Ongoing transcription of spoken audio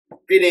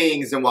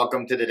Greetings and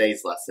welcome to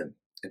today's lesson.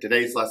 In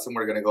today's lesson,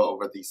 we're going to go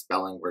over the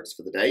spelling words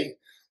for the day.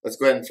 Let's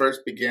go ahead and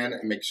first begin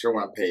and make sure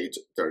we're on page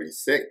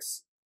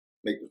 36.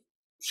 Make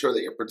sure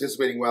that you're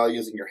participating well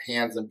using your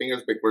hands and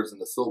fingers, big words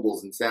and the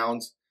syllables and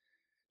sounds.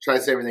 Try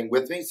to say everything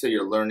with me so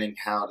you're learning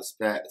how to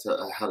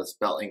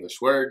spell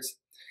English words,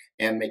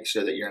 and make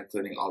sure that you're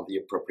including all the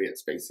appropriate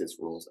spaces,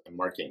 rules, and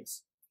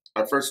markings.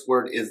 Our first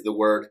word is the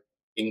word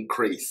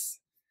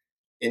increase.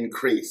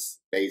 Increase.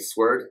 Base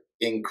word,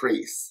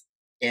 increase.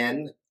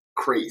 Increase.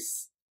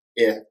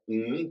 In,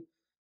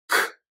 k,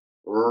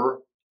 r,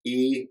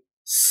 e,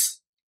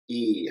 s,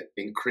 e.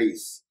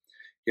 Increase.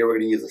 Here we're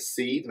going to use a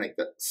C to make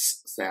the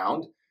S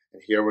sound.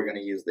 And here we're going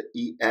to use the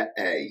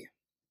E-A.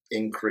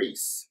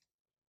 Increase.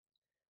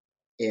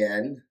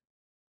 Increase.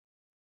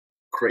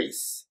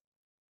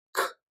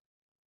 K,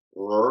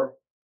 r,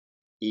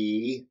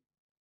 e,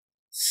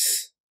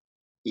 s,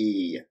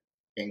 e.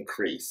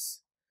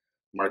 Increase.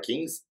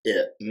 Markings.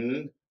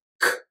 In,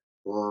 k,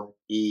 r,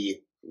 e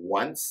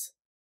once,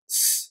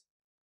 s,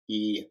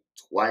 e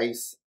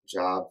twice.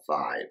 Job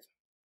 5.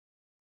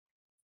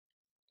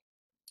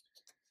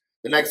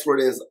 The next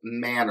word is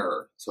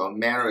manner. So a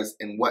manner is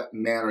in what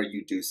manner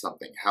you do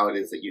something, how it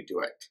is that you do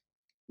it.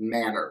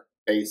 Manner.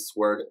 Base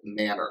word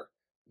manner.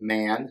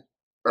 Man,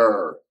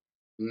 manner.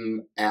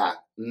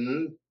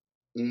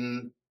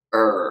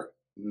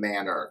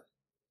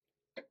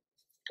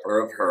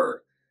 Of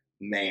her.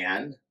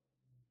 Man,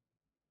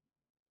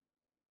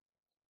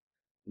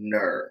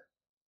 ner.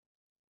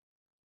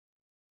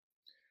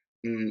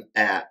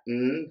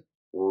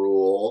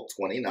 Rule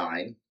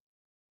 29.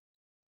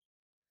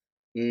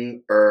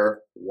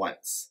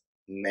 Once.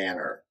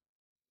 Manner.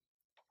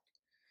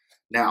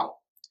 Now,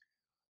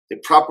 the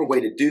proper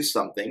way to do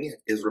something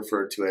is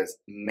referred to as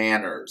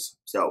manners.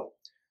 So,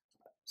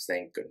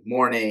 saying good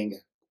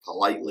morning,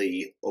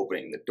 politely,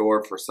 opening the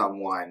door for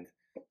someone,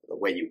 the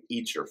way you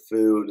eat your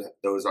food,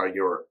 those are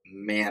your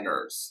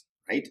manners,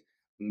 right?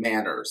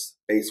 Manners.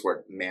 Base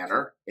word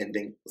manner,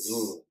 ending z.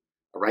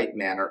 All right,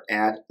 manner,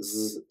 add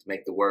z to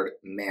make the word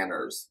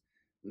manners.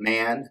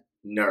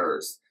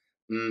 Manners.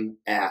 Z.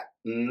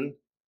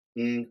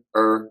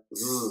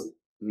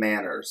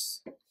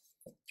 Manners.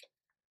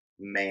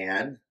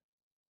 Man.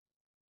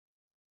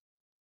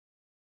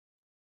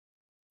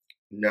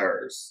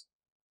 Ners.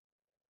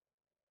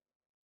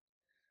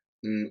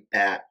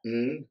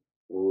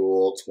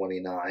 Rule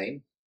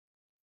 29.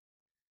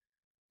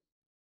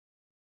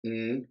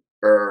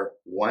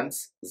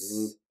 Once,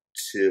 z,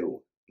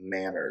 two.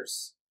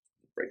 Manners.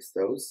 Brace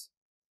those.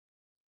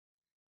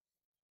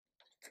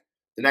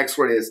 The next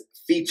word is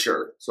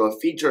feature. So a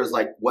feature is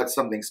like what's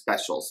something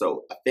special.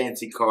 So a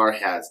fancy car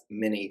has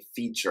many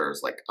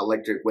features like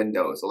electric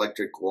windows,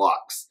 electric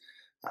locks,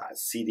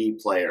 CD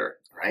player,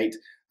 right?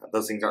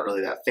 Those things aren't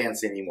really that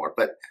fancy anymore,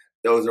 but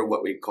those are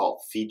what we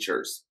call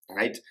features,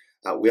 right?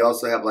 We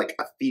also have like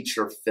a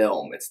feature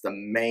film. It's the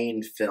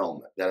main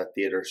film that a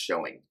theater is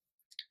showing.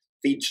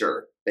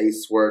 Feature,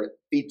 base word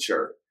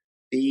feature.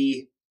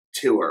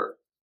 Tour.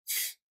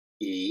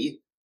 E-T-U-R-E.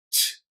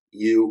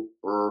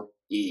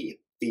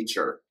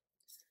 Feature.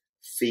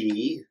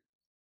 Fee.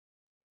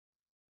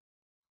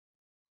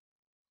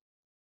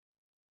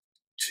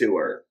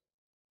 Tour.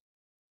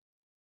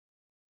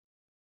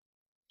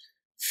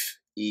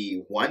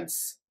 E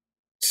once.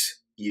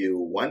 You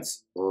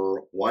once.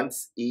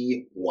 Once.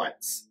 E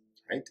once.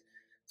 Right?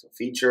 So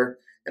feature.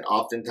 And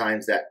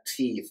oftentimes that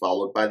T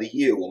followed by the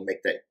U will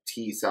make that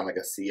T sound like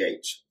a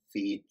CH.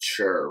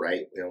 Feature,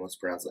 right? We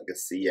almost pronounce it like a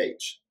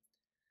CH.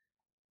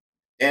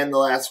 And the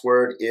last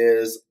word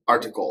is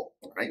article,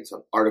 right? So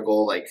an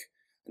article, like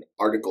an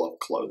article of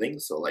clothing.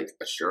 So like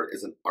a shirt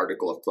is an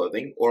article of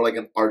clothing, or like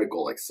an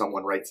article, like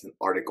someone writes an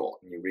article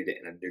and you read it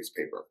in a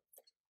newspaper.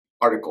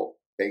 Article,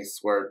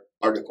 base word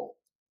article.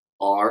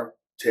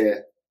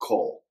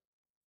 Article.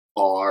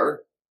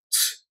 R-T-I-C-L-E.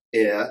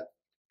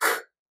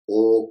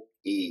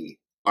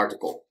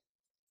 Article.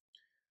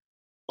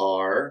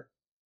 Article.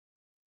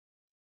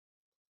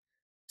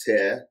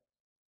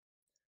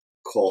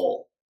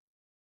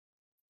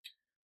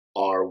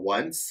 R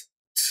once,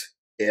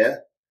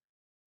 T-I-C-L-E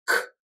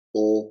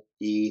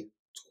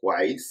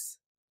twice.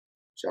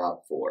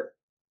 Job 4.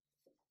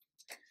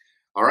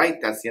 All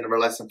right, that's the end of our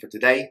lesson for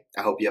today.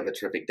 I hope you have a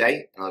terrific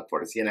day, and I look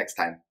forward to see you next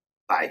time.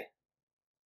 Bye.